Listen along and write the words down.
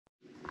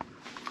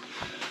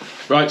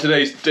Right,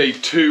 today's day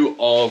 2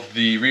 of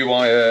the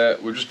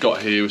rewire. We've just got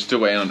here, we're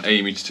still waiting on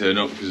Amy to turn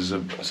up because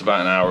it's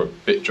about an hour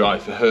bit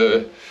drive for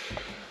her.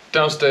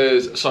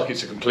 Downstairs,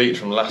 sockets are complete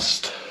from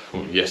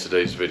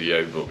yesterday's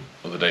video, but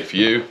another day for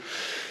you.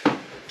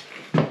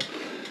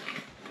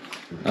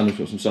 And we've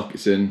got some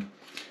sockets in.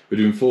 We're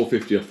doing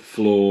 450 off the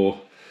floor,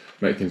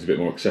 make things a bit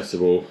more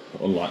accessible,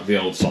 unlike the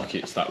old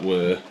sockets that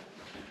were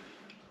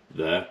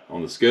there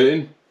on the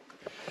skirting.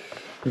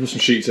 We've got some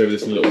sheets over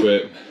this in a little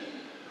bit.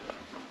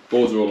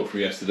 Boards are all up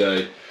from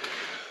yesterday.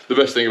 The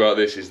best thing about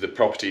this is the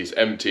property is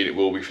empty and it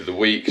will be for the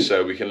week,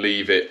 so we can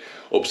leave it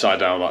upside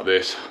down like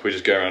this. We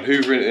just go around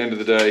hoovering at the end of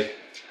the day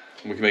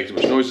and we can make as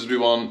much noise as we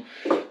want.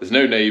 There's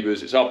no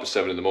neighbours, it's after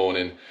 7 in the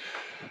morning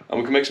and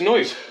we can make some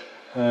noise.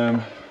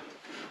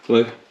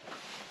 So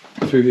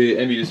through here,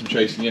 Amy did some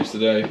chasing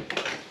yesterday.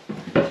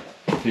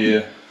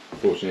 Here,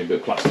 unfortunately a bit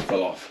of plastic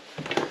fell off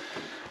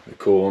the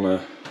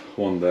corner,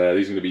 one there.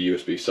 These are going to be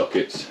USB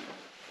sockets.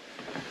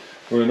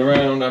 Running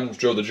around and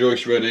draw the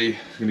joist ready.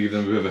 I'm going to give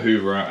them a bit of a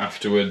hoover out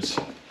afterwards.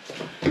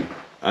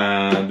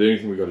 And the only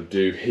thing we've got to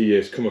do here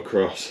is come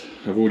across.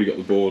 I've already got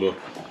the board up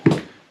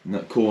in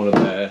that corner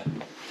there.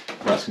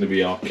 That's going to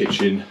be our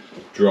kitchen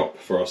drop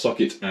for our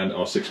socket and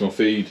our 6mm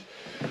feed.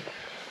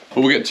 But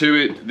we'll get to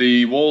it.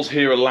 The walls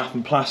here are lap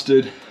and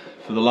plastered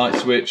for the light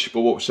switch.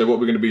 But what we're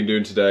going to be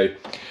doing today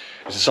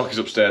is the sockets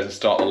upstairs and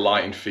start the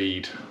light and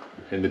feed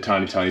in the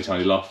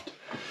tiny loft.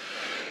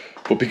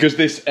 But because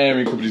this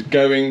airing company is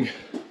going,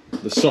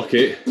 the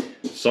socket,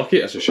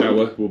 that's a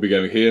shower, will be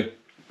going here.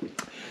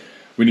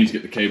 We need to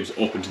get the cables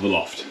up into the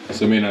loft.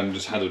 So me and Anne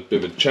just had a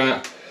bit of a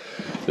chat.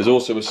 There's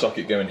also a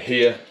socket going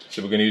here.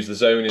 So we're going to use the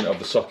zoning of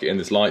the socket and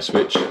this light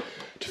switch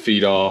to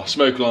feed our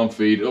smoke alarm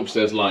feed,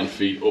 upstairs light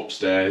feed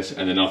upstairs,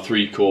 and then our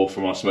 3-core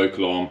from our smoke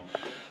alarm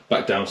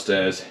back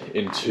downstairs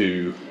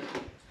into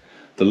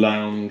the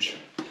lounge.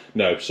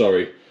 No,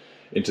 sorry,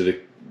 into the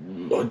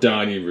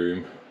dining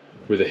room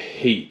with a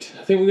heat.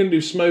 I think we're going to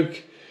do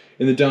smoke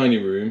in the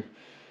dining room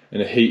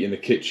and a heat in the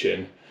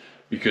kitchen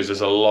because there's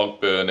a log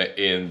burner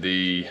in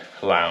the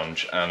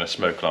lounge and a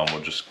smoke alarm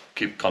will just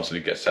constantly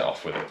get set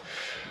off with it.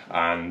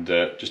 And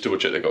just double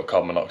check they've got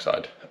carbon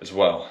monoxide as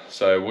well.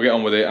 So we'll get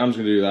on with it. Am's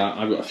going to do that.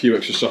 I've got a few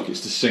extra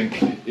sockets to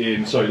sink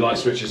in, light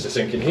switches to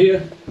sink in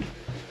here.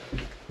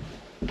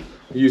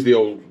 Use the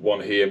old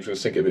one here. I'm just going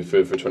to sink it a bit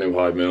further for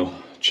 25mm.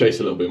 Chase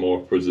a little bit more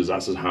upwards as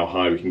that's how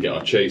high we can get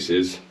our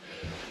chases.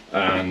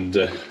 And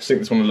sink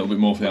this one a little bit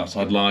more for the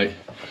outside light.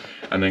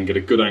 And then get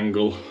a good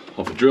angle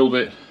off a drill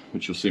bit,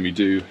 which you'll see me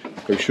do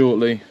very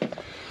shortly.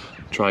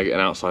 Try and get an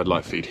outside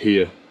light feed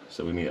here,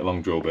 so we can get a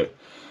long drill bit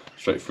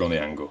straight through on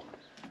the angle.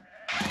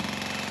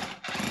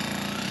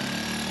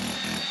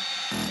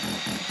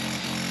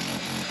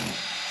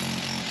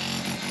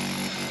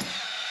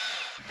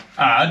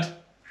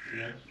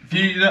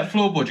 That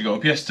floorboard you got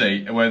up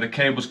yesterday, where the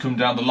cables come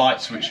down the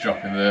light switch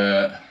drop in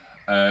the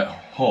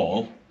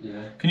hall.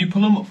 Yeah. Can you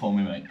pull them up for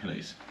me, mate,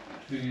 please?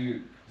 2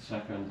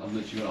 seconds. I've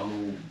literally got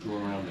them all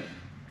drawn around it.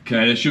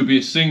 Okay, there should be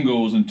a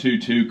singles and 2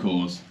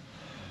 2-cores.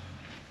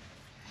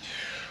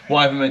 What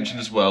I haven't mentioned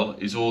as well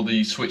is all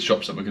the switch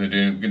drops that we're going to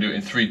do. We're going to do it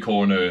in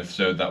 3-core and earth,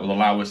 so that will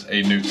allow us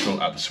a neutral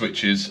at the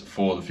switches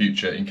for the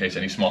future in case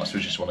any smart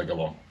switches want to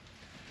go on.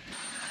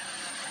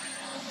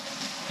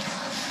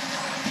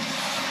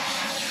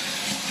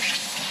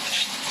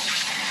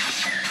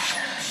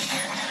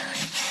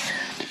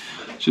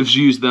 So just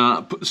use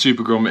that, put the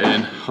super grommet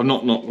in. I've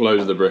not knocked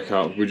loads of the brick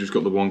out, we've just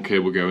got the one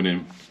cable going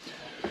in.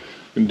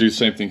 We're going to do the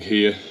same thing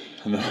here,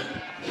 and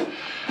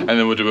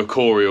then we'll do a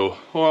Coriel,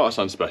 or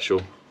artisan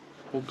special.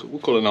 We'll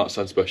call it an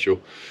artisan special,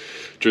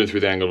 drilling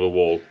through the angle of the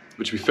wall.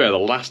 But to be fair, the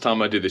last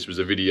time I did this was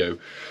a video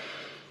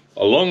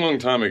a long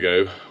time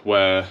ago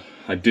where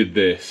I did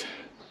this.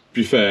 To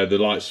be fair, the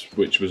light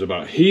switch was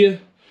about here.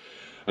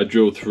 I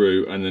drilled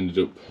through and ended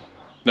up...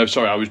 No,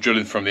 sorry, I was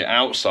drilling from the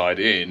outside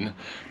in,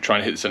 trying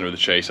to hit the centre of the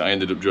chase. I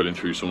ended up drilling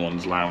through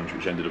someone's lounge,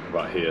 which ended up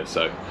about here,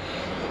 so...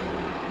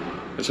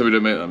 Let's hope we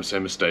don't make that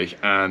same mistake.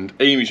 And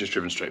Amy's just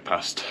driven straight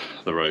past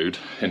the road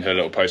in her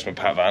little postman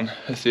pat van.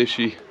 Let's see if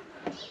she...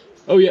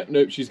 Oh yeah,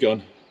 nope, she's gone.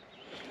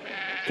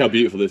 Look how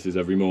beautiful this is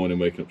every morning,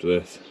 waking up to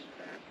this.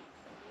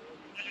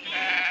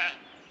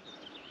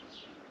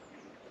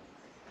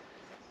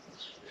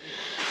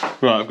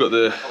 Right, I've got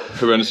the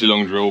horrendously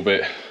long drill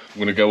bit. I'm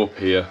going to go up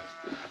here,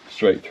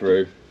 straight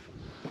through.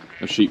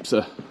 The sheeps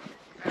are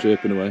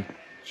chirping away.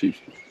 Sheep's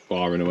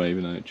firing away,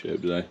 even though it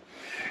chirped today.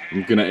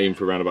 I'm going to aim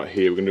for around about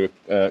here. We're going to do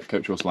a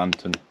coach horse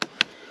lantern.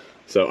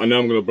 So I know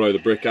I'm going to blow the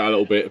brick out a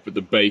little bit, but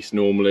the base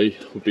normally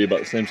would be about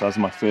the same size as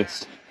my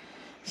fist.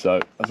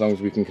 So as long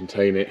as we can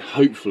contain it,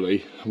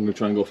 hopefully, I'm going to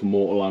try and go for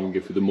mortar line and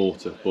go through the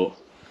mortar, but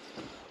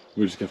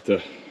we'll just have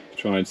to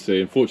try and see.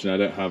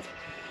 Unfortunately, I don't have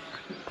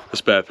a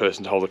spare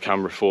person to hold the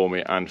camera for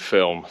me and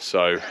film,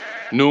 so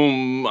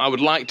I would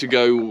like to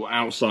go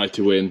outside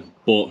to win,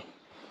 but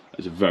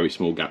there's a very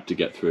small gap to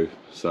get through,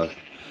 so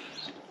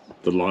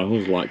the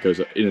light goes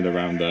in and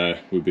around there,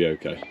 we'll be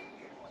okay.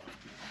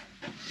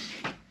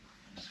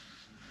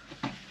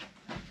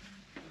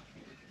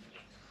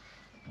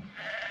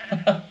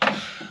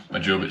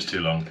 drill bit's too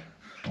long.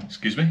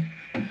 Excuse me.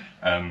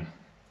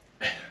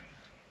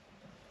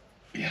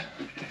 Yeah.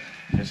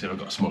 Let's see if I've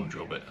got a smaller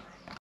drill bit.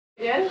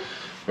 Yeah.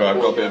 Right,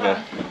 I've got a bit of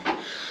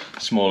a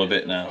smaller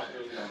bit now.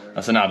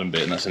 That's an Adam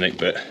bit and that's a Nick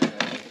bit.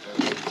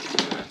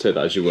 Take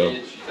that as you will.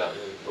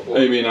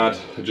 Amy and Ad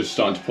are just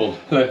starting to pull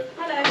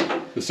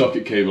the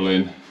socket cable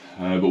in,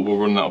 but we'll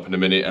run that up in a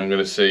minute. I'm going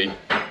to see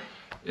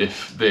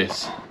if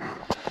this,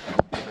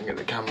 if I can get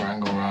the camera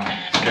angle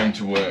right, is going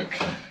to work.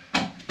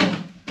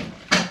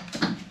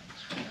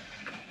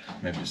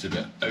 Maybe it's a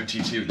bit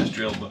OTT with this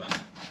drill,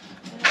 but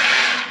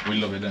we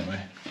love it, don't we?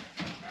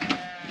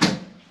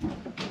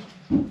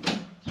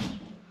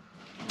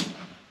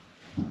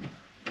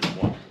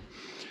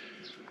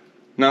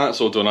 Now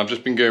that's all done, I've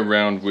just been going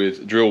around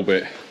with a drill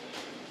bit.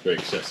 Very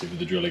excessive with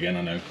the drill again,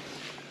 I know.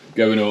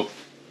 Going up,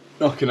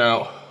 knocking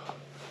out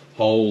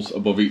holes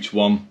above each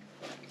one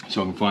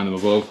so I can find them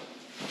above.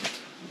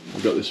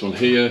 I've got this one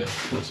here,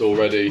 that's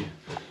already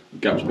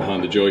gaps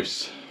behind the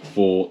joists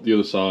for the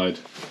other side.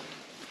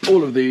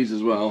 All of these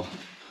as well,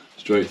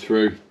 straight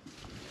through.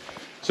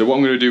 So what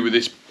I'm going to do with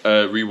this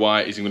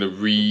rewire is I'm going to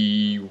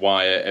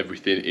rewire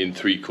everything in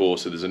 3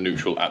 cores so there's a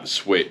neutral at the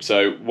switch.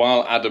 So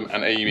while Adam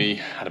and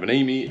Amy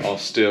are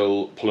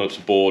still pulling up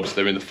some boards,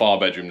 they're in the far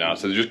bedroom now,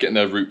 so they're just getting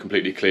their route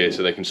completely clear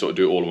so they can sort of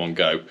do it all in one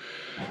go.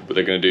 But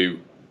they're going to do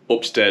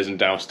upstairs and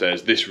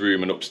downstairs, this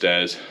room and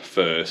upstairs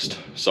first,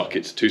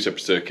 sockets, 2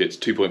 separate circuits,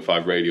 2.5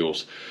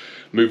 radials,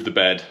 move the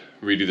bed,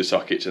 redo the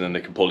sockets, and then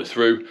they can pull it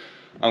through.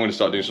 I'm going to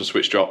start doing some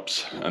switch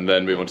drops and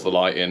then move on to the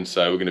lighting,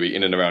 so we're going to be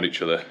in and around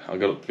each other. I've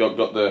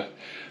got the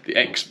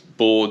X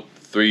board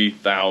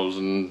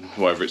 3000,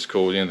 whatever it's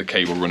called, you know, the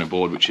cable running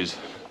board, which is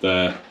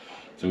there.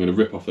 So I'm going to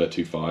rip off their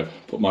 2.5,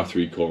 put my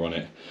 3 core on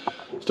it,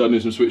 start doing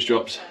some switch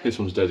drops. This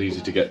one's dead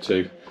easy to get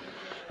to.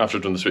 After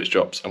I've done the switch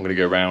drops, I'm going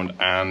to go around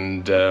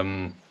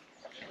and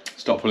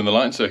start pulling the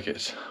lighting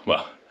circuits.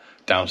 Well,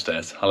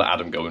 downstairs. I'll let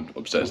Adam go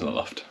upstairs in the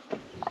loft.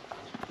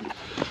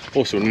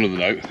 Also, on another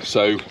note,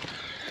 so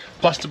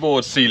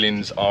plasterboard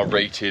ceilings are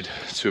rated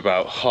to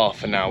about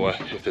half an hour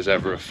if there's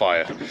ever a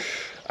fire.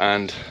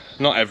 And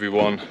not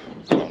everyone,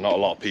 well, not a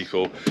lot of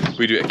people,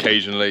 we do it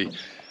occasionally.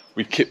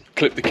 We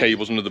clip the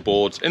cables under the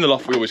boards. In the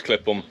loft we always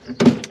clip them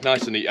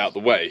nice and neat out the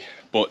way.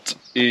 But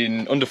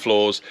in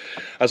underfloors,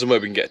 as and where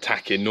we can get a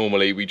tack in,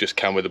 normally we just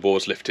can with the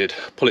boards lifted,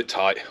 pull it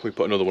tight, we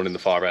put another one in the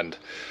far end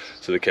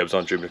so the cables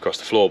aren't dribbling across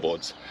the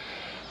floorboards.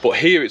 But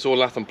here it's all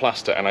lath and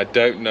plaster, and I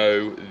don't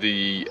know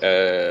the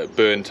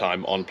burn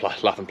time on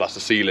lath and plaster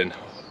ceiling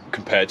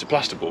compared to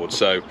plasterboard.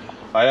 So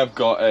I have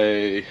got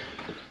a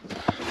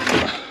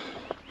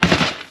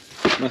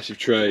massive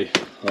tray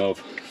of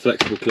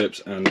flexible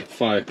clips and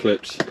fire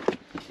clips.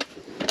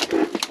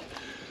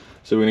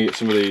 So we're gonna get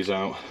some of these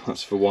out.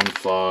 That's for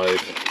 1.5.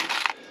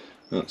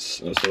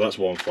 So that's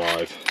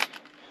 1.5.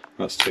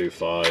 That's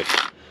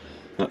 2.5.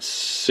 That's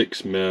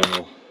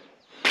 6mm.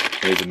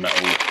 These are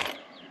metal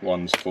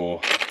ones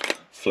for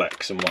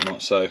flex and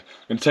whatnot. So I'm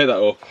going to take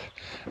that up,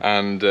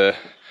 and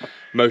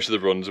most of the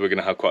runs we're going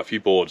to have quite a few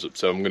boards up,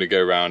 so I'm going to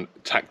go around,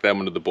 tack them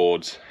under the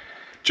boards,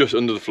 just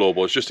under the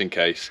floorboards, just in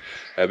case,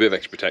 a bit of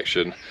extra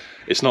protection.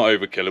 It's not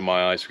overkill in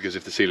my eyes, because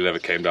if the ceiling ever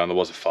came down, there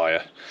was a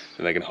fire,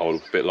 then they can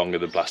hold a bit longer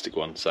than plastic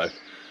ones. So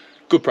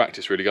good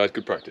practice really, guys,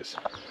 good practice.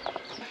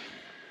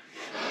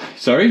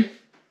 Sorry?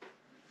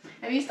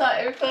 Have you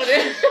started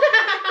recording?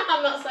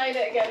 I'm not saying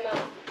it again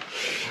now.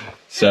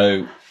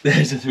 So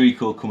there's a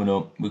 3-core coming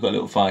up. We've got a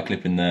little fire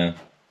clip in there.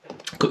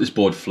 Cut this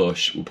board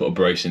flush. We'll put a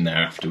brace in there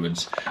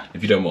afterwards.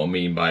 If you don't know what I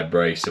mean by a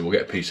brace, so we'll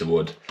get a piece of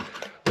wood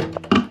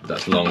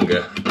that's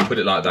longer. Put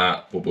it like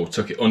that, but we'll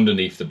tuck it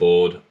underneath the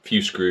board. A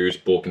few screws.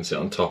 Board can sit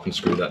on top and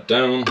screw that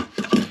down.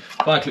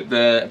 Fire clip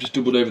there. I've just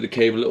doubled over the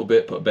cable a little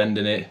bit. Put a bend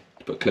in it.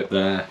 Put a clip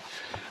there.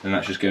 And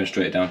that's just going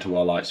straight down to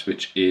our light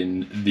switch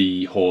in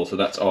the hall. So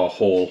that's our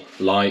hall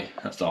light.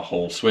 That's our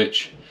hall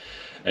switch.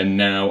 And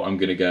now I'm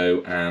going to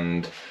go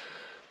and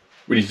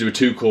we need to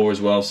do a 2-core as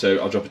well, so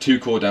I'll drop a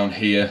 2-core down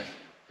here,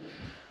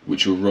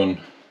 which will run,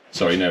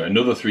 sorry no,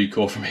 another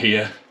 3-core from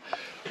here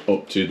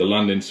up to the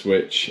landing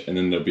switch, and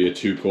then there'll be a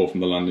 2-core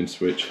from the landing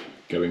switch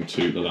going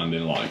to the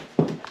landing light.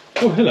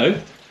 Oh, hello.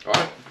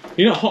 Alright.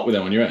 You're not hot with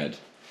them on your head?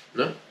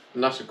 No,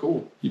 nice and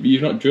cool.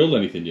 You've not drilled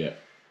anything yet?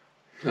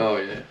 Oh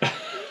yeah.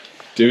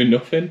 Doing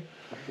nothing?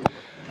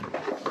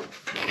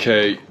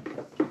 Okay,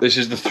 this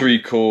is the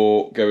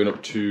 3-core going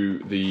up to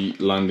the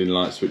landing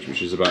light switch,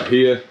 which is about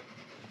here.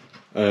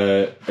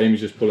 Amy's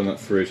just pulling that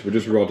through, so we're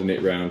just rodding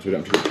it round so we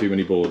don't have to put too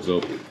many boards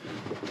up.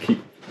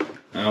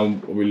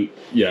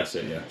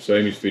 So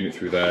Amy's feeding it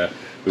through there.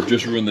 We've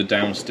just run the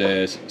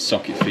downstairs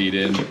socket feed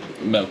in,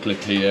 metal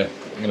clip here.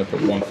 I'm going to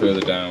put one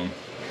further down.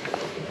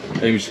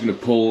 Amy's just going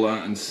to pull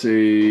that and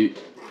see.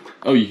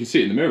 Oh, you can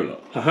see it in the mirror,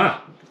 look. Haha!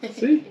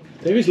 See?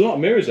 There is a lot of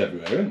mirrors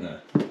everywhere, isn't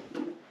there?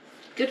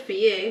 Good for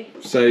you.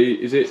 Say,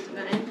 is it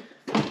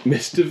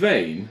Mr.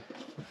 Vane?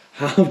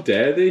 How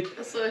dare they?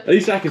 At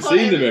least I can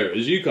see in the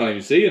mirrors, you can't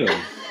even see in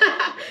them.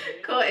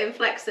 Caught him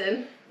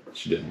flexing.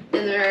 She didn't.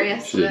 In the mirror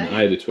yesterday. She didn't.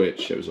 I had a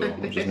twitch, it was all.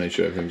 I just made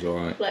sure everything was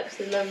alright.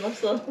 Flexing them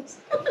muscles.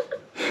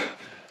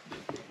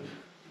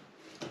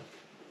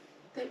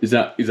 Is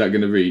that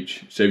going to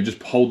reach? So you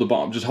just hold the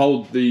bottom, just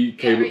hold the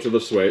cable up to the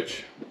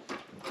switch.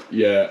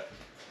 Yeah.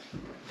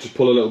 Just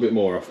pull a little bit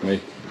more off me.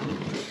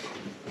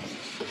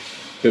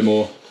 Bit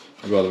more.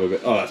 I'd rather have a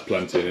bit. Oh, that's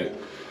plenty in it.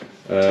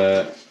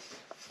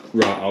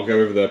 Right, I'll go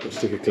over there,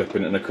 stick a clip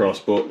in it and across.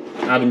 But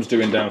Adam's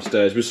doing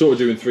downstairs. We're sort of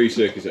doing 3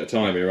 circuits at a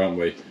time here, aren't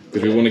we?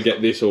 Because we want to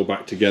get this all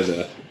back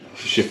together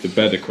to shift the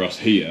bed across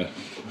here,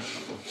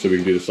 so we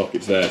can do the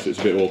sockets there. So it's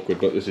a bit awkward,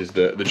 but this is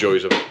the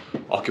joys of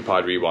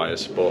occupied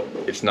rewires. But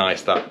it's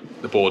nice that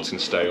the boards can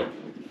stay up.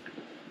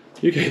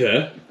 You okay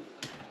there?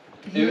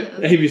 Yeah.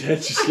 Amy's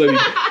head's just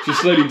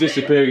slowly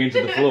disappearing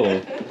into the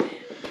floor.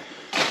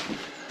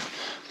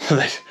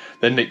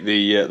 They nicked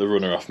the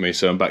runner off me,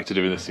 so I'm back to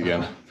doing this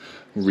again.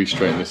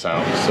 Re-straighten this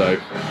out. So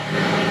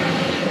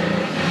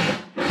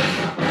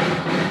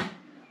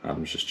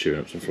Adam's just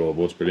chewing up some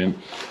floorboards, brilliant.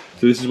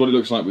 So this is what it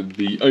looks like with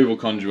the oval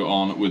conduit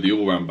on with the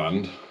all-round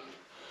band.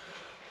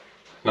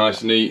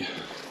 Nice, neat,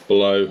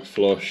 below,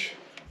 flush,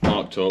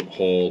 marked up,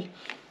 hall,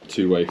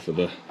 2-way for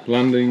the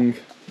landing.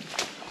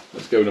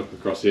 Let's go up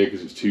across here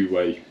because it's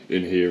 2-way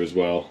in here as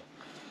well.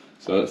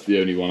 So that's the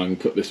only one. I can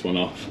cut this one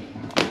off.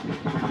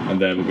 And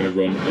then we're going to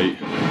run a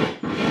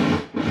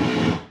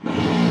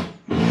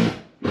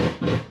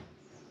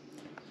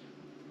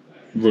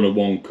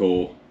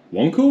 1-core.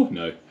 1-core?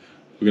 No.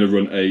 We're going to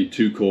run a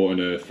 2-core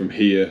unearth from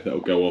here that will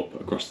go up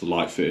across the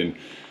light fitting.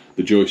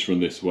 The joists run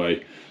this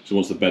way. So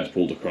once the bed's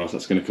pulled across,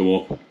 that's going to come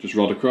up, just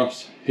rod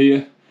across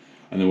here,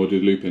 and then we'll do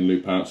loop in,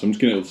 loop out. So I'm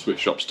just getting all the switch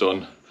shops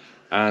done,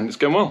 and it's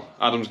going well.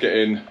 Adam's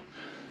getting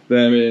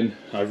them in.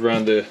 I've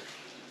ran the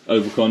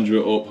oval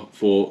conduit up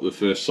for the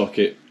first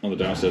socket on the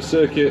downstairs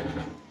circuit.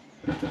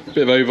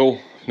 Bit of oval.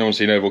 No one's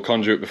seen oval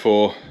conduit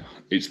before.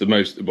 It's the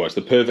most, well, it's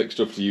the perfect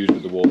stuff to use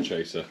with the wall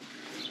chaser.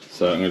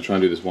 So I'm going to try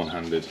and do this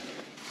one-handed.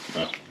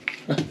 Oh.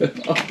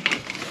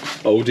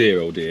 Oh dear,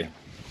 oh dear.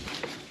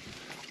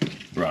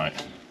 Right,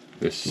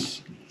 this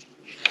is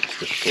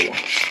difficult.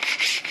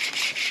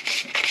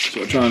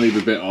 So I'll try and leave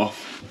a bit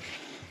off.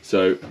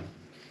 So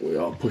we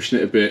are pushing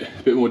it a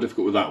bit more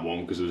difficult with that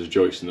one because there's a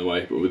joist in the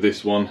way, but with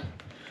this one, I'm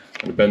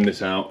going to bend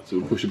this out, so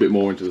we'll push a bit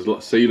more into the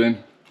ceiling,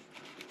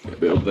 get a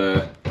bit up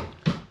there,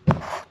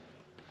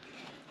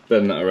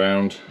 bend that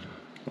around,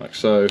 like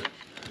so.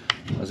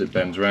 As it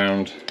bends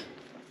round,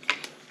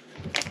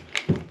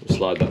 we'll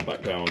slide that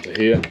back down onto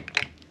here.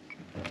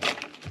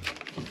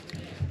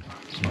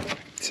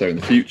 So in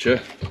the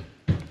future,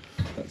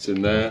 that's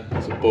in there,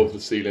 it's above the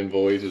ceiling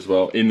void as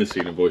well, in the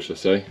ceiling void should I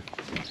say.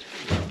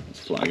 It's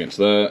flat against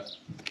there,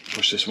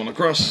 push this one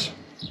across,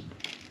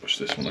 push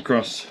this one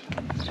across,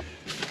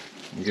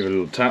 and give it a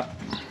little tap,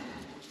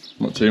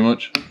 not too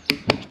much.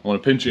 I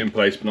want to pinch it in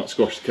place but not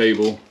squash the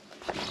cable.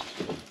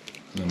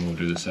 And then we'll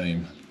do the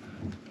same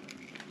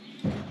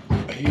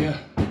here.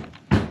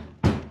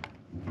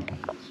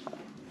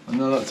 And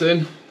now that's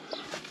in.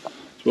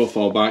 We'll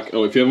fall back.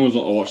 Oh, if everyone's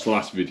not watched the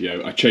last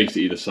video, I chased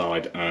it either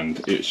side and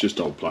it's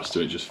just old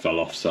plaster, it just fell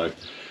off. So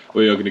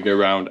we are going to go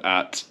around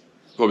at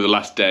probably the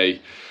last day.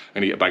 I'm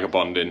going to get a bag of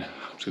bonding. I'm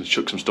just going to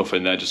chuck some stuff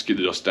in there, just get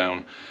the dust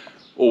down.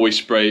 Always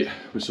spray it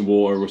with some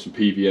water or some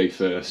PVA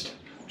first,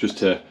 just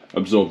to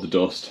absorb the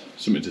dust,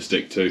 something to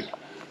stick to.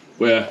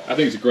 Where I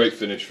think it's a great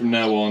finish. From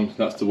now on,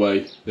 that's the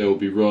way they will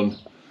be run.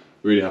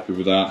 Really happy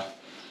with that.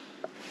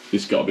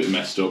 This got a bit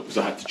messed up because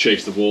I had to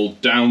chase the wall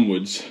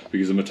downwards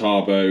because the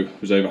Metabo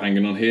was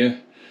overhanging on here.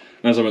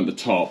 And as I went to the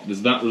top,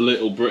 there's that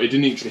little brick. It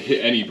didn't actually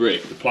hit any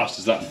brick. The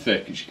plaster's that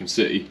thick, as you can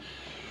see.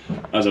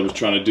 As I was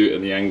trying to do it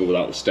in the angle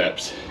without the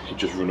steps, it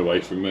just ran away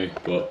from me.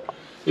 But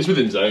it's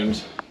within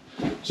zones.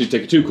 So you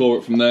take a 2-core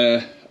up from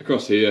there,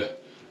 across here,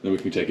 then we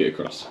can take it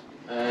across.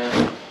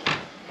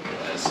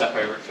 Step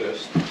over it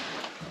first.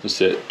 That's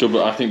it.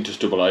 Double. I think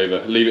just double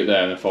over. Leave it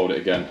there and then fold it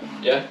again.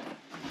 Yeah.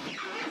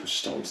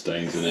 Just old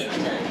stains in it.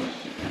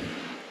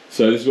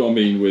 So this is what I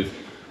mean with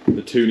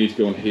the 2 need to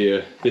go on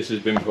here. This has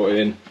been put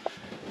in,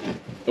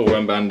 all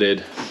round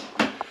banded.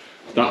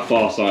 That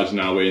far side's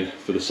now in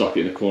for the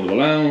socket in the corner of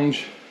the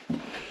lounge.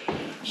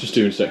 It's just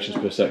doing sections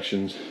per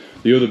sections.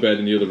 The other bed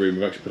in the other room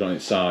we've actually put on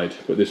its side,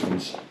 but this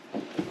one's,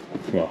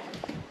 well,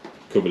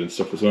 covered in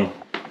stuff as well.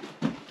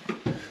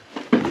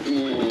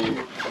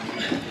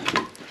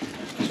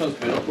 This one's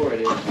been up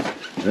already.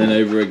 And then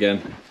over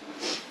again.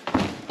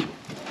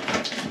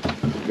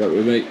 Got it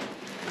with me.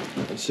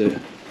 That's it.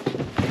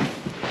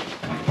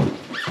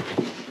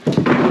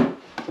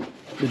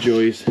 The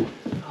joys.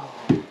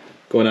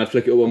 Go on, Ad,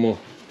 flick it up one more.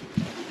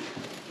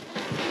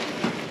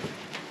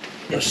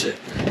 That's it.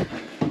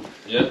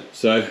 Yeah.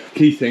 So,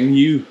 key thing,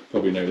 you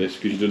probably know this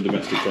because you've done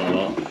domestic quite a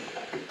lot,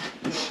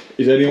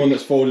 is anyone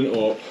that's folding it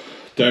up,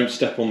 don't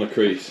step on the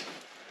crease.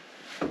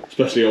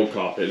 Especially old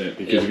carpet, innit?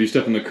 Because if you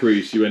step on the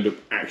crease, you end up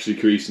actually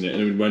creasing it,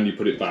 and when you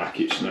put it back,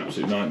 it's an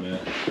absolute nightmare.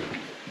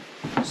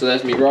 So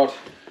there's me rod.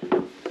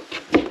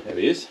 There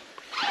he is.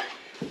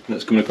 And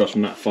that's coming across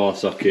from that far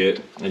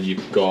socket, and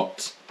you've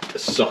got a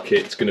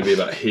socket, it's going to be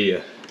about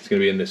here. It's going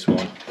to be in this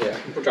one. Yeah,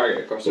 we'll drag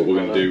it across. But we're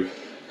going to do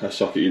a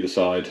socket either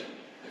side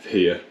of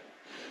here.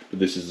 But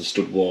this is the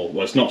stud wall.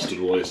 Well, it's not stud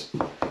wall, it's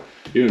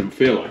You don't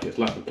feel like it's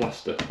like the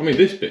plaster. I mean,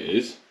 this bit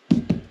is,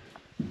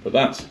 but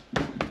that's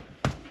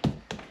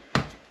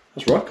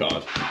rock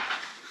hard.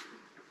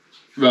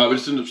 Right, we're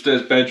just in the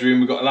upstairs bedroom.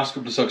 We've got the last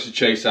couple of socks to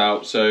chase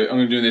out, so I'm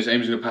going to do this.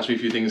 Amy's going to pass me a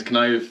few things. Can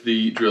I have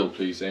the drill,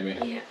 please,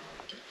 Amy?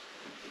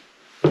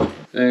 Yeah.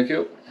 Thank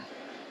you.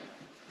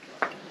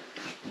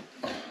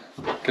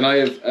 Can I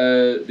have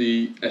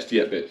the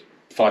SD8 bit,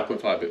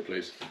 5.5 bit,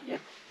 please? Yeah.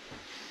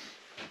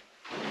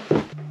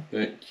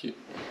 Thank you.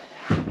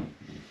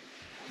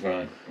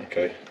 Right,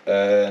 okay.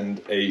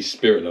 And a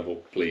spirit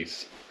level,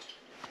 please.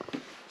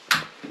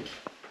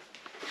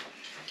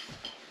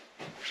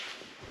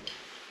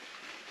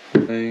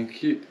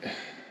 Thank you.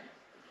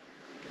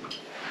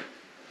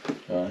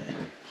 Right.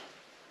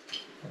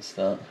 Let's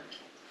start.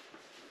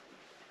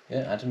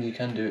 Yeah, Adam, you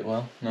can do it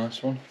well.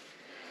 Nice one.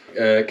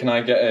 Can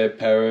I get a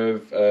pair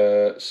of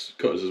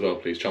cutters as well,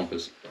 please?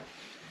 Chompers.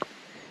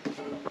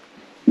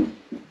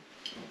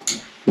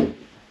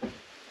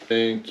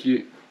 Thank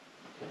you.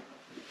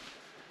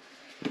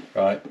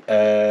 Right.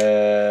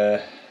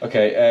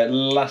 Okay.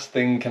 Last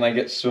thing, can I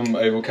get some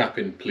oval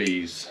capping,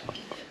 please?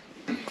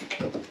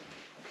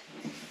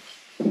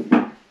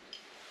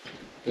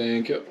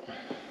 Thank you.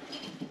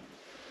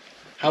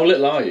 How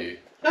little are you?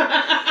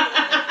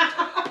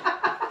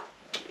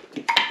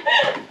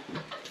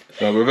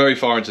 Well, we're very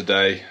far into the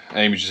day.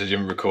 Amy just said you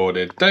haven't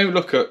recorded. Don't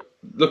look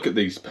at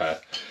these pair.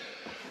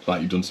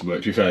 Like you've done some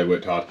work. To be fair, you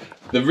worked hard.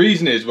 The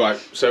reason is, right,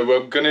 so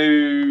we're going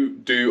to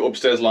do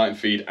upstairs light and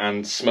feed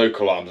and smoke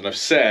alarms. And I've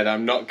said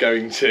I'm not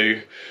going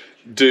to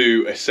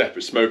do a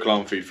separate smoke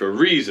alarm feed for a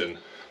reason.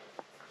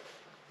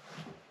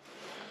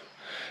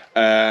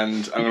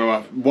 And I'm going to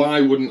ask,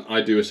 why wouldn't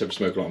I do a separate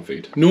smoke alarm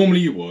feed? Normally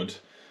you would.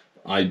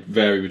 I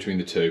vary between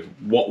the two.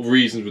 What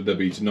reasons would there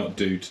be to not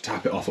do, to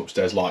tap it off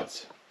upstairs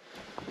lights?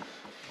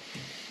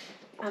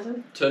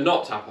 Adam? To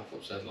not tap off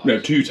upstairs lights? No,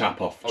 to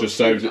tap off, just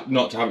so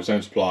not to have its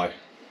own supply.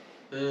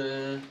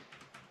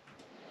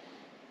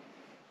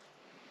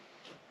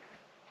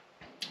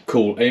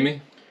 Cool,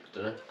 Amy?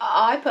 Dunno.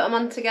 I put them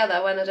on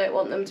together when I don't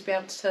want them to be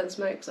able to turn the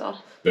smokes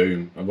off.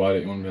 Boom. And why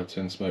don't you want to be able to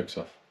turn the smokes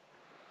off?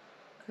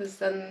 Because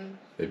then...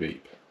 They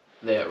beep.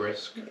 They're at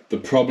risk. The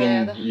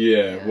problem,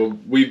 yeah. Well,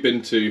 we've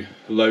been to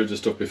loads of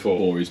stuff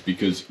before, is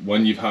because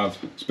when you have,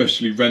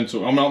 especially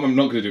rental, I'm not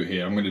going to do it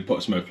here, I'm going to put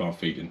a smoke alarm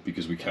feed in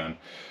because we can.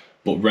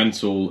 But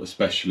rental,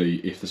 especially,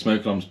 if the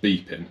smoke alarm's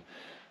beeping,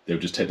 they'll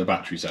just take the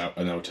batteries out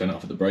and they'll turn it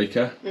off at the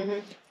breaker.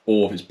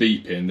 Or if it's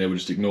beeping, they will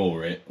just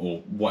ignore it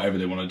or whatever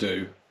they want to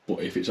do.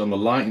 But if it's on the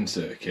lighting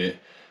circuit,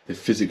 they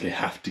physically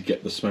have to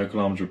get the smoke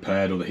alarms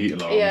repaired or the heat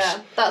alarms.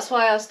 Yeah, that's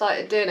why I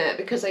started doing it,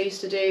 because I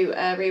used to do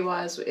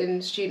rewires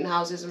in student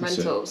houses and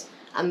rentals,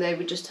 and they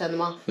would just turn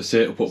them off. That's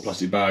it, or put a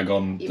plastic bag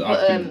on. You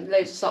put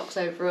loads of socks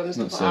over them and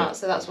stuff like that,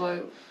 so that's why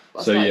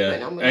I started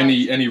putting on with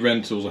any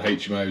rentals or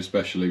HMO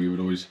especially, we would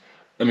always,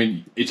 I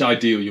mean, it's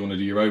ideal you want to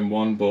do your own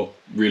one, but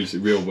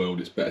realistic, real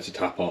world, it's better to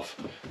tap off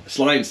a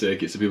sliding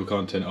circuit so people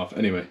can't turn it off.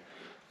 Anyway,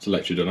 it's a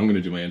lecture done. I'm going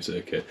to do my own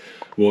circuit.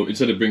 Well,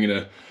 instead of bringing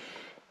a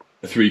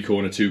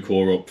 3-core and a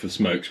 2-core up for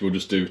smokes, we'll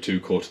just do a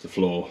 2-core to the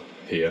floor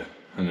here,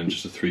 and then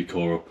just a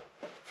 3-core up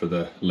for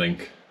the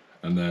link,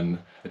 and then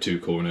a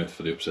 2-core on earth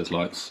for the upstairs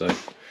lights. So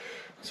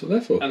that's what they're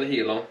for. And the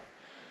heat alarm.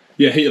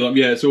 Yeah, heat alarm.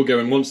 Yeah, it's all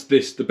going. Once the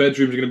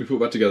bedrooms are going to be put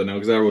back together now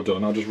because they're all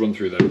done. I'll just run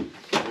through them.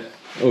 Yeah.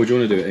 Oh, do you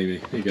want to do it,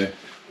 Amy? Here you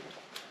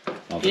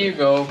go. Here you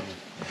go.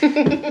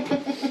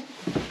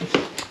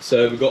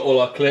 So we've got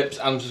all our clips.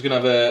 I'm just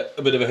going to have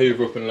a bit of a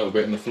hoover up in a little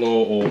bit on the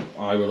floor, or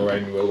I will, or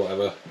Amy will,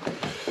 whatever.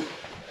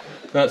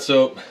 That's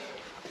up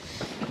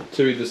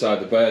to either side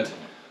of the bed.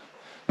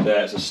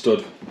 There's a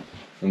stud,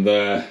 and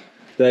they're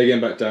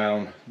going back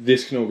down.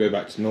 This can all go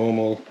back to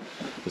normal.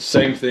 The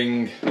same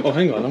thing. Oh,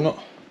 hang on, I'm going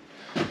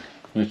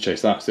to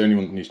chase that. It's the only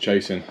one that needs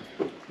chasing.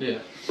 Yeah.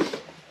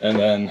 And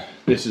then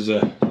this is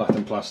a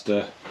Latin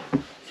plaster.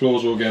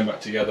 Floors all going back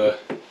together.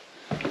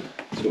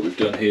 That's what we've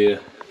done here.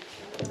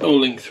 All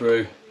linked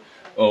through,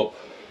 up,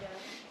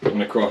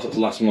 and across. That's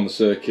the last one on the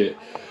circuit.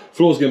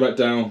 Floor's going back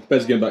down,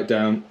 bed's going back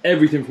down.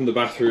 Everything from the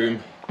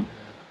bathroom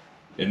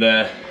in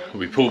there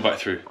will be pulled back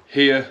through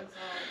here.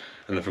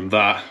 And then from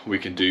that, we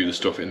can do the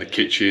stuff in the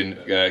kitchen,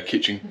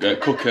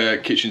 cooker,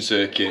 kitchen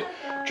circuit.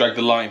 Drag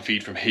the lighting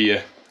feed from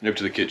here over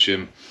to the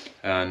kitchen.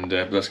 And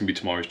that's going to be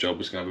tomorrow's job.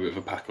 We're just going to have a bit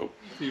of a pack up.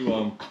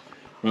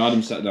 When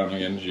Adam sat down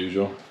again as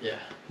usual. Yeah.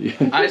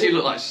 I actually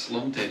look like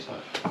slumped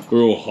inside.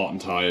 We're all hot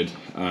and tired,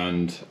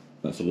 and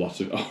that's a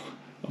lot of. Oh,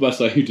 I must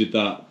say, who did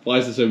that? Why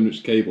is there so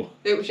much cable?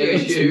 It was you. We've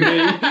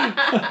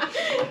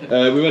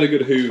had a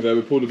good hoover.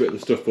 We pulled a bit of the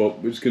stuff up.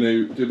 We're just going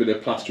to do a bit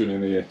of plastering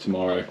in here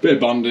tomorrow. Bit of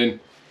banding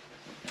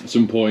at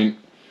some point.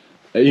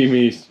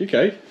 Amy's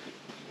okay.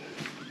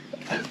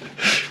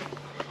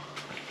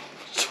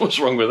 What's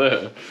wrong with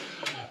her?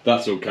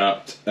 That's all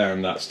capped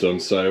and that's done.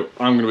 So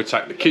I'm going to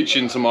attack the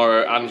kitchen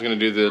tomorrow. Adam's going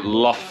to do the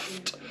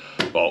loft,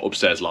 well,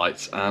 upstairs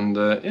lights, and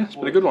yeah, it's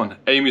been a good one.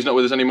 Amy's not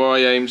with us anymore,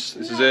 Ames.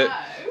 This is it.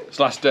 It's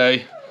last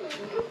day.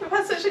 I've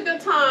had such a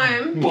good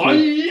time.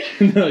 Bye.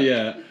 No,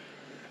 yeah.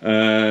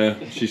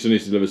 She still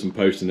needs to deliver some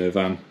post in her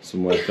van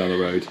somewhere down the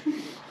road.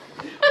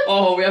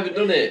 Oh, we haven't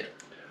done it.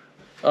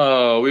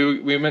 Oh, we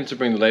were meant to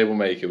bring the label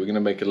maker. We're going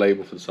to make a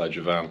label for the side of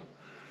your van.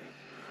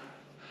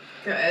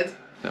 Good.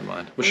 Never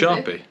mind. Well,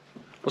 Sharpie.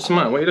 What's the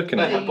matter? What are you looking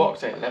at? That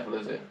box ain't level,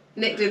 is it?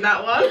 Nick did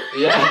that one.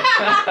 Yeah.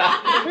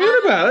 What are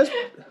you about?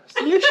 That's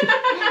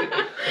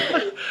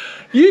delicious.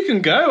 You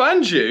can go,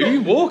 and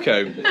you walk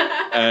home.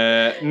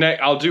 Nick,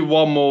 I'll do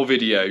one more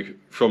video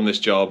from this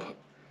job,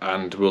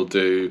 and we'll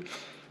do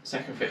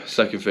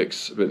Second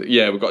fix. But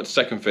yeah, we've got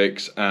second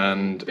fix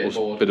and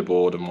Bit of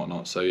board and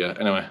whatnot. So yeah.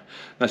 Anyway,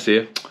 nice to see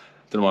you.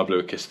 Don't know why I blew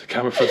a kiss to the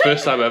camera for the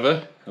first time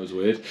ever. That was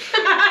weird.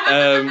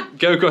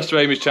 Go across to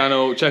Amy's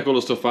channel, check all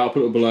the stuff out. I'll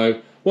put it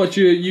below. What's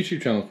your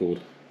YouTube channel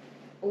called?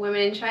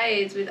 Women in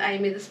Trades with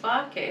Amy the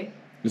Sparky.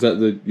 Is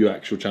that your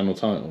actual channel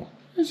title?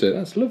 Is it?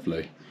 That's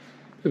lovely.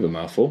 Bit of a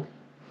mouthful.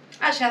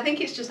 Actually, I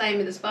think it's just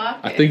Amy the Sparky.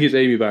 I think it's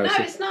Amy Barrett.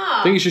 No, it's not.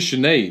 I think it's just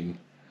your name.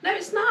 No,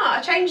 it's not.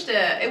 I changed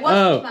it. It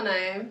wasn't my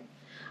name.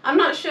 I'm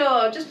not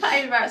sure. Just put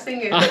Amy Barrett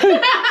singing.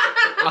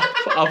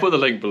 I'll put the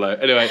link below.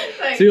 Anyway,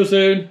 Thanks. see you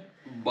soon.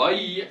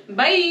 Bye.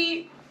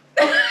 Bye.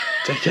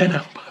 Take care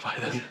now. Bye bye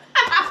then.